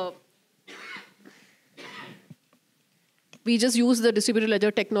we just use the distributed ledger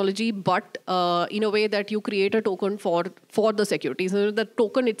technology, but in a way that you create a token for the security. So the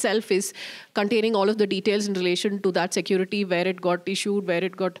token itself is containing all of the details in relation to that security, where it got issued, where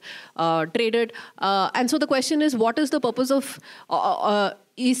it got traded. And so the question is, what is the purpose of,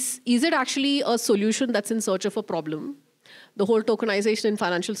 is it actually a solution that's in search of a problem? The whole tokenization in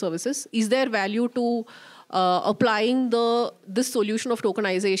financial services. Is there value to applying this solution of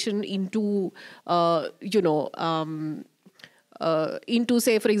tokenization into, into,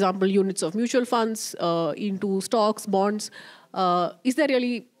 say, for example, units of mutual funds, into stocks, bonds? Is there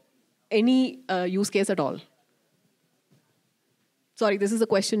really any use case at all? Sorry, this is a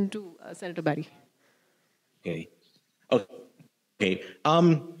question to Senator Barry. Okay.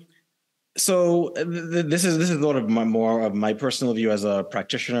 So this is sort of more of my personal view as a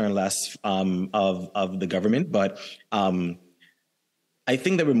practitioner and less of the government, but I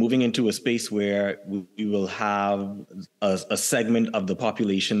think that we're moving into a space where we will have a segment of the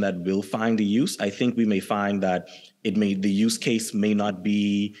population that will find a use. I think we may find that the use case may not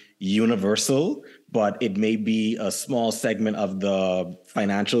be universal, but it may be a small segment of the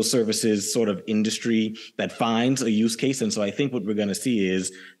financial services sort of industry that finds a use case. And so I think what we're going to see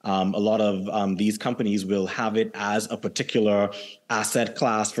is a lot of these companies will have it as a particular asset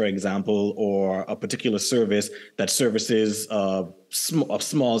class, for example, or a particular service that services a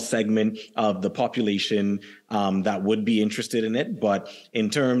small segment of the population that would be interested in it. But in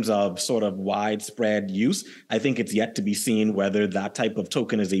terms of sort of widespread use, I think it's yet to be seen whether that type of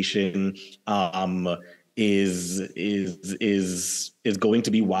tokenization is going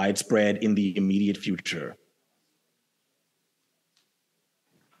to be widespread in the immediate future.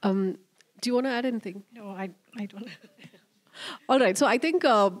 Do you want to add anything? No, I don't. All right. So I think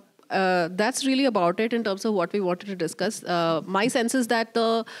that's really about it in terms of what we wanted to discuss. My sense is that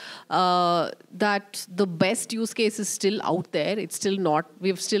the best use case is still out there. It's still not.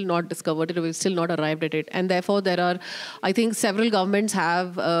 We've still not discovered it. We've still not arrived at it. And therefore, there are, I think, several governments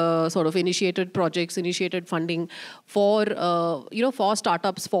have sort of initiated projects, initiated funding for for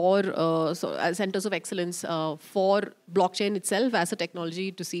startups, for centers of excellence, for blockchain itself as a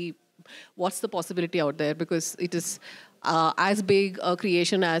technology to see what's the possibility out there, because it is as big a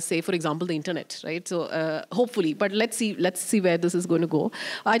creation as, say, for example, the internet, right? So hopefully, but let's see where this is going to go.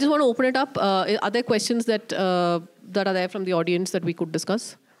 I just want to open it up. Are there questions that are there from the audience that we could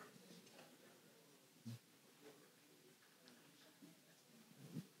discuss?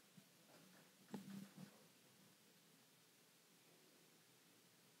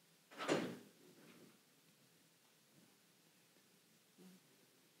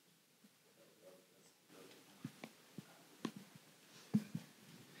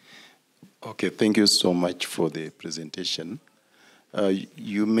 Okay, thank you so much for the presentation.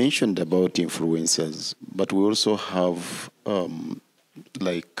 You mentioned about influencers, but we also have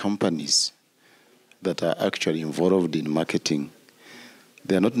like companies that are actually involved in marketing.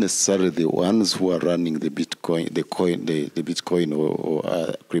 They are not necessarily the ones who are running the Bitcoin, the Bitcoin or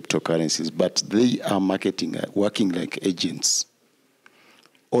cryptocurrencies, but they are marketing, working like agents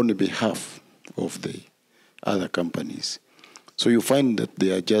on behalf of the other companies. So you find that they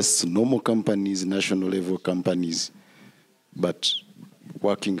are just normal companies, national level companies, but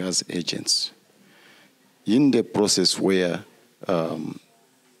working as agents. In the process where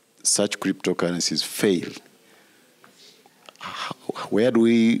such cryptocurrencies fail, where do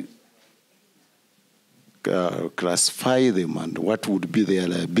we classify them, and what would be their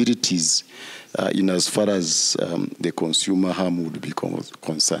liabilities in as far as the consumer harm would be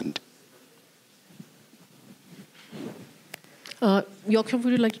concerned? Joachim,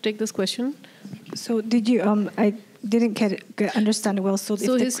 would you like to take this question? So did you, I didn't understand well. So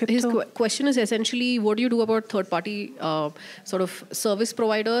his question is essentially, what do you do about third-party sort of service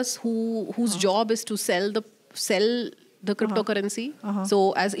providers whose job is to sell the cryptocurrency?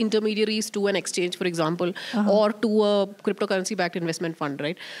 So as intermediaries to an exchange, for example, or to a cryptocurrency-backed investment fund,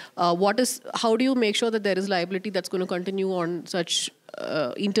 right? How do you make sure that there is liability that's going to continue on such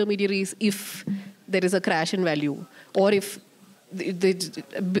intermediaries if there is a crash in value, or if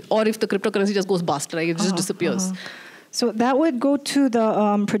the cryptocurrency just goes bust, right? It just disappears. So that would go to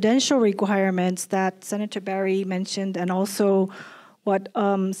the prudential requirements that Senator Barry mentioned, and also what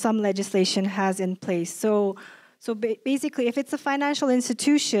some legislation has in place. So basically, if it's a financial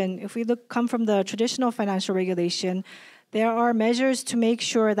institution, if we come from the traditional financial regulation, there are measures to make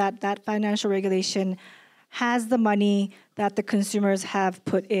sure that that financial regulation has the money that the consumers have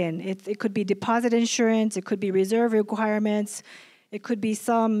put in. It could be deposit insurance, it could be reserve requirements, it could be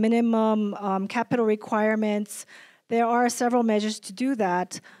some minimum capital requirements. There are several measures to do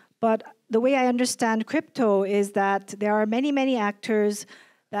that, but the way I understand crypto is that there are many, many actors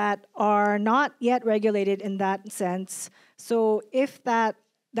that are not yet regulated in that sense. So if that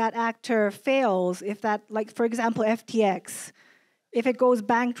actor fails, if that, like for example, FTX, if it goes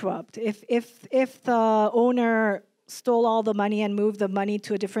bankrupt, if the owner stole all the money and moved the money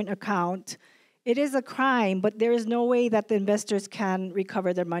to a different account, it is a crime, but there is no way that the investors can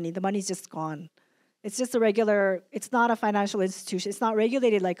recover their money. The money's just gone. It's just it's not a financial institution. It's not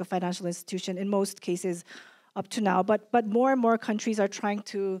regulated like a financial institution in most cases up to now, but more and more countries are trying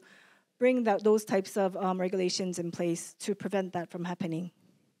to bring those types of regulations in place to prevent that from happening.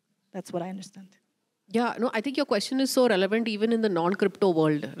 That's what I understand. Yeah, no, I think your question is so relevant even in the non-crypto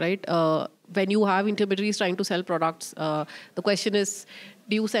world, right? When you have intermediaries trying to sell products, the question is,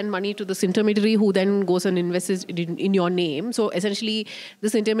 do you send money to this intermediary who then goes and invests in your name? So essentially,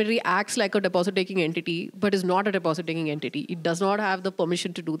 this intermediary acts like a deposit-taking entity, but is not a deposit-taking entity. It does not have the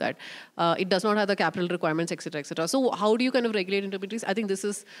permission to do that. It does not have the capital requirements, et cetera, et cetera. So how do you kind of regulate intermediaries? I think this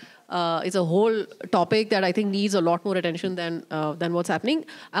is it's a whole topic that I think needs a lot more attention than what's happening.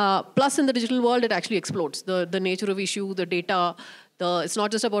 Plus, in the digital world, it actually explodes. The nature of issue, the data, it's not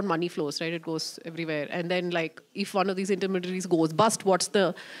just about money flows, right? It goes everywhere. And then, like, if one of these intermediaries goes bust, what's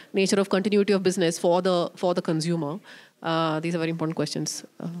the nature of continuity of business for the consumer? These are very important questions.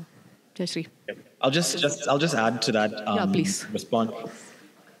 Jayashree. I'll just add to that. Yeah, please. Respond.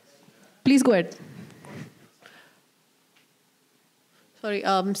 Please go ahead. Sorry,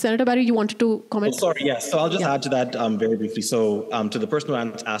 Senator Barry, you wanted to comment? Oh, sorry, yes. So I'll just add to that very briefly. So to the person who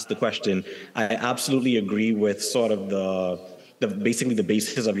asked the question, I absolutely agree with sort of basically the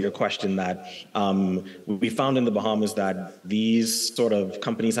basis of your question, that we found in the Bahamas that these sort of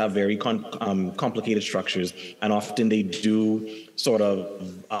companies have very complicated structures, and often they do sort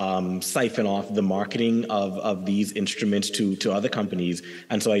of siphon off the marketing of these instruments to other companies.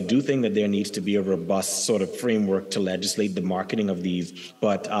 And so I do think that there needs to be a robust sort of framework to legislate the marketing of these.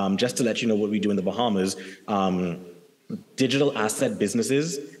 But just to let you know what we do in the Bahamas, digital asset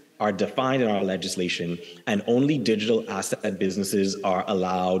businesses are defined in our legislation, and only digital asset businesses are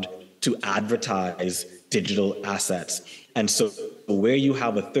allowed to advertise digital assets. And so where you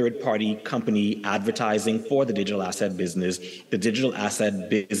have a third-party company advertising for the digital asset business, the digital asset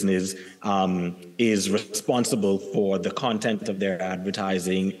business is responsible for the content of their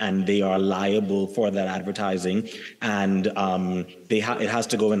advertising, and they are liable for that advertising. And it has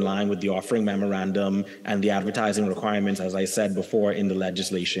to go in line with the offering memorandum and the advertising requirements, as I said before, in the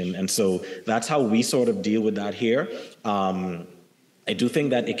legislation. And so that's how we sort of deal with that here. I do think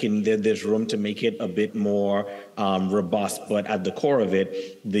that there's room to make it a bit more robust, but at the core of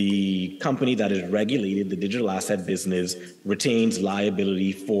it, the company that is regulated, the digital asset business, retains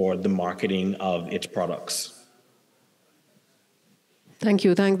liability for the marketing of its products. Thank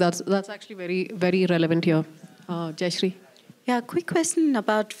you. That's actually very, very relevant here. Jayashree. Yeah, quick question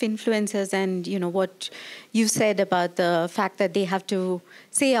about finfluencers and what you said about the fact that they have to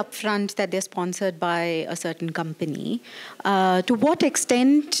say upfront that they're sponsored by a certain company. To what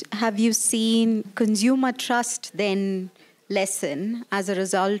extent have you seen consumer trust then lessen as a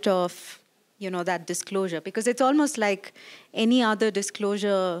result of that disclosure? Because it's almost like any other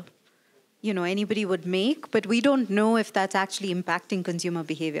disclosure anybody would make, but we don't know if that's actually impacting consumer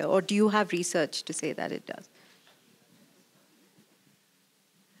behavior. Or do you have research to say that it does?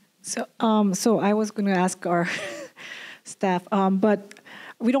 So I was going to ask our staff, but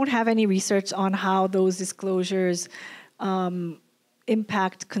we don't have any research on how those disclosures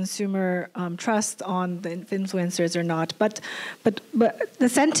impact consumer trust on the influencers or not. But the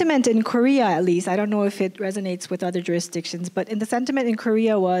sentiment in Korea, at least, I don't know if it resonates with other jurisdictions, but the sentiment in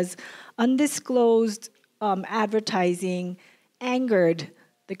Korea was undisclosed advertising angered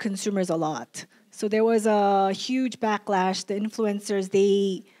the consumers a lot. So there was a huge backlash. The influencers,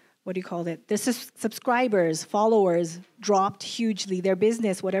 their subscribers, followers dropped hugely. Their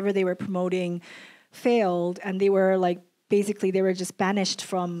business, whatever they were promoting, failed, and they were they were just banished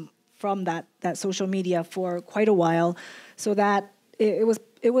from that social media for quite a while. So that it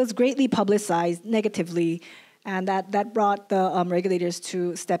was greatly publicized negatively, and that brought the regulators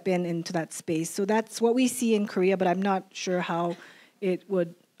to step into that space. So that's what we see in Korea, but I'm not sure how it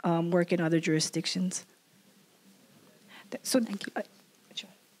would work in other jurisdictions. So thank you.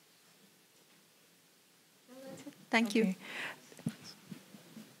 Thank you.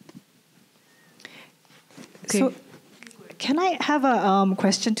 Okay. So, can I have a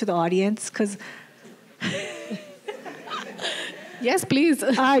question to the audience? Because yes, please.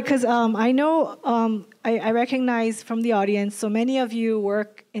 Because I know I recognize from the audience, so many of you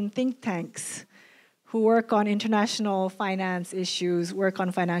work in think tanks who work on international finance issues, work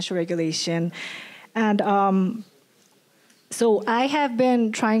on financial regulation, and so I have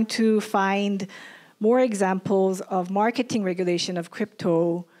been trying to find more examples of marketing regulation of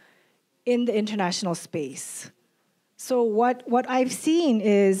crypto in the international space. So what I've seen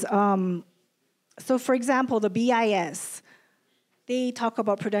is, so for example, the BIS, they talk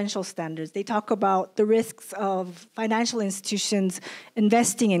about prudential standards. They talk about the risks of financial institutions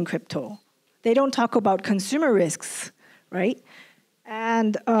investing in crypto. They don't talk about consumer risks, right?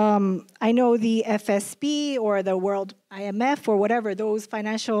 And I know the FSB or the World IMF or whatever, those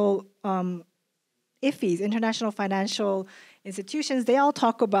financial IFIs, international financial institutions, they all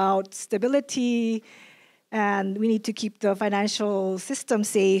talk about stability, and we need to keep the financial system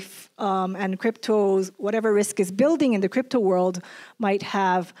safe, and cryptos, whatever risk is building in the crypto world might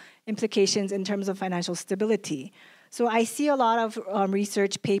have implications in terms of financial stability. So I see a lot of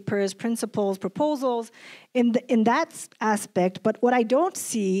research papers, principles, proposals in that aspect, but what I don't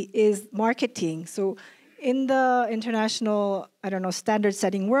see is marketing. So in the international,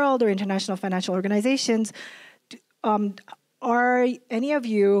 standard-setting world or international financial organizations, are any of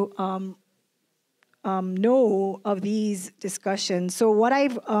you know of these discussions? So what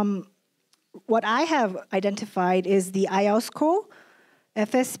I have identified is the IOSCO,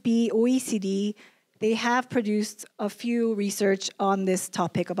 FSB, OECD. They have produced a few research on this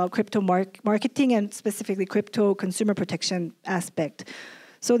topic about crypto marketing and specifically crypto consumer protection aspect.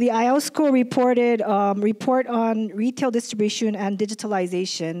 So the IOSCO reported report on retail distribution and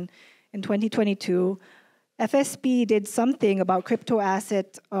digitalization in 2022. FSB did something about crypto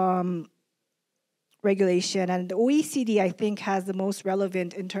asset regulation, and the OECD, I think, has the most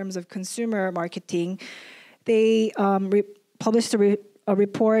relevant in terms of consumer marketing. They published a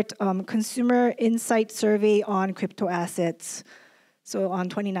report, Consumer Insight Survey on Crypto Assets, so on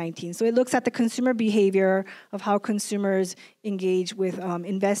 2019. So it looks at the consumer behavior of how consumers engage with,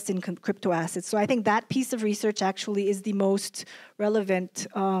 invest in crypto assets. So I think that piece of research actually is the most relevant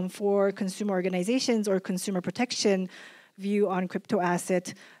for consumer organizations or consumer protection view on crypto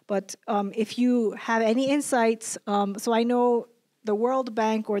asset. But if you have any insights, so I know the World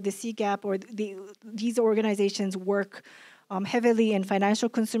Bank or the CGAP or these organizations work heavily in financial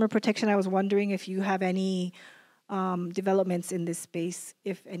consumer protection. I was wondering if you have any developments in this space,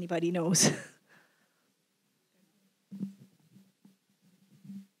 if anybody knows.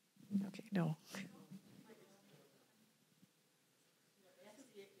 Okay, no.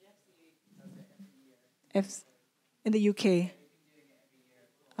 In the UK.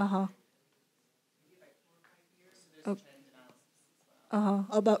 Uh-huh.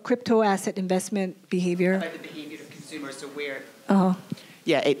 About crypto asset investment behavior. About the behavior of consumers, so where... Uh-huh.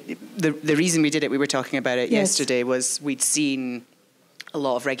 Yeah, the reason we did it, we were talking about it Yes. yesterday, was we'd seen a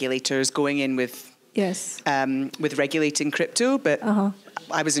lot of regulators going in with regulating crypto, but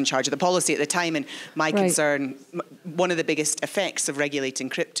I was in charge of the policy at the time, and my concern, one of the biggest effects of regulating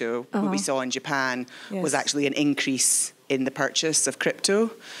crypto, what we saw in Japan, was actually an increase in the purchase of crypto.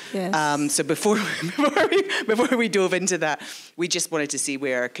 Yes. So before we dove into that, we just wanted to see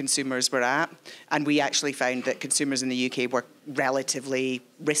where consumers were at, and we actually found that consumers in the UK were relatively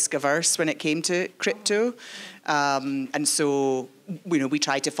risk averse when it came to crypto, and so we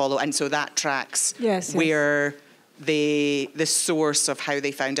tried to follow, and so that tracks where the source of how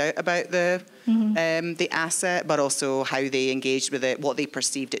they found out about the asset, but also how they engaged with it, what they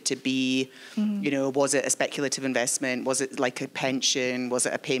perceived it to be. Was it a speculative investment? Was it like a pension? Was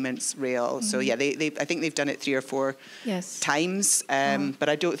it a payments rail? So yeah, I think they've done it 3 or 4 times. But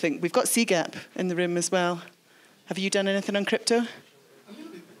I don't think we've got CGAP in the room as well. Have you done anything on crypto?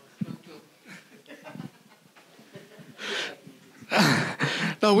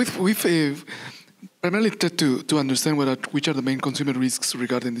 No, we've primarily tried to understand which are the main consumer risks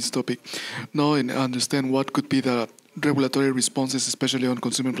regarding this topic, and understand what could be the regulatory responses, especially on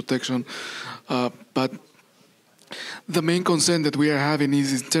consumer protection. But the main concern that we are having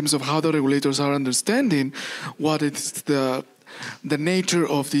is in terms of how the regulators are understanding what is the nature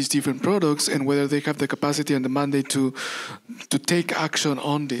of these different products and whether they have the capacity and the mandate to take action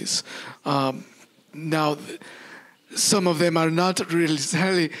on this. Now, some of them are not really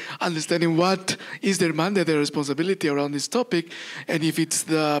understanding what is their mandate, their responsibility around this topic, and if it's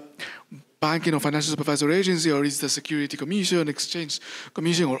the banking or financial supervisory agency, or is the Security Commission, Exchange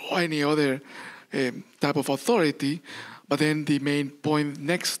Commission, or any other type of authority. But then the main point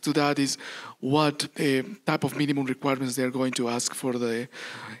next to that is what type of minimum requirements they are going to ask for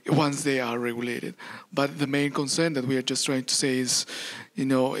once they are regulated. But the main concern that we are just trying to say is,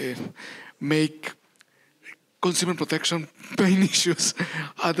 make consumer protection main issues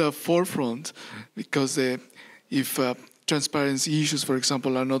at the forefront, because if transparency issues, for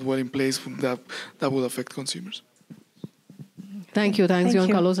example, are not well in place, that will affect consumers. Thank you. Thanks,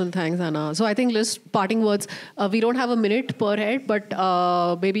 Juan Carlos, and thanks, Anna. So I think, Liz, parting words. We don't have a minute per head, but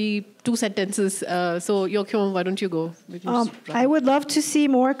maybe 2 sentences. So, Yokyung, why don't you go? I would love to see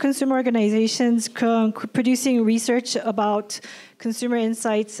more consumer organizations producing research about consumer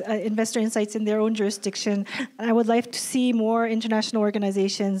insights, investor insights in their own jurisdiction. And I would like to see more international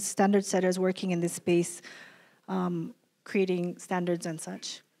organizations, standard setters working in this space, creating standards and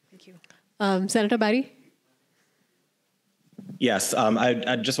such. Thank you. Senator Barry? Yes,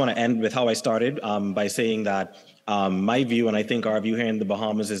 I just want to end with how I started by saying that my view, and I think our view here in the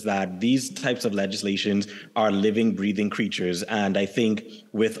Bahamas, is that these types of legislations are living, breathing creatures. And I think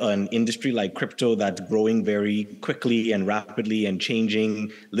with an industry like crypto that's growing very quickly and rapidly and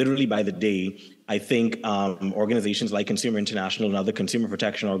changing literally by the day, I think organizations like Consumer International and other consumer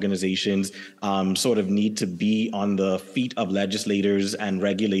protection organizations sort of need to be on the feet of legislators and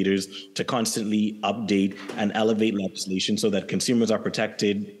regulators to constantly update and elevate legislation so that consumers are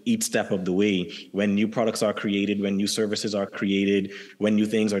protected each step of the way when new products are created, when new services are created, when new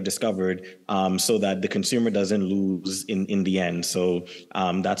things are discovered, so that the consumer doesn't lose in the end. So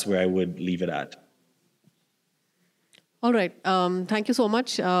that's where I would leave it at. All right. Thank you so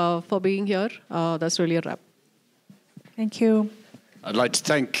much for being here. That's really a wrap. Thank you. I'd like to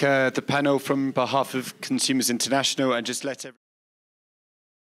thank the panel from behalf of Consumers International, and just let everyone